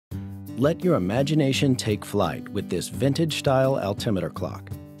Let your imagination take flight with this vintage-style altimeter clock.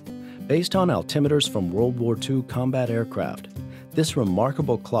 Based on altimeters from World War II combat aircraft, this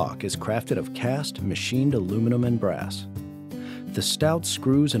remarkable clock is crafted of cast, machined aluminum and brass. The stout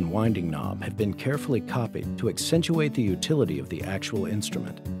screws and winding knob have been carefully copied to accentuate the utility of the actual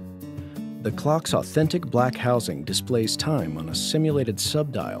instrument. The clock's authentic black housing displays time on a simulated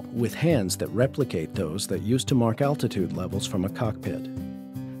subdial with hands that replicate those that used to mark altitude levels from a cockpit.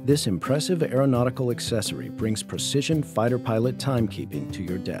 This impressive aeronautical accessory brings precision fighter pilot timekeeping to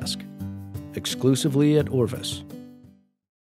your desk. Exclusively at Orvis.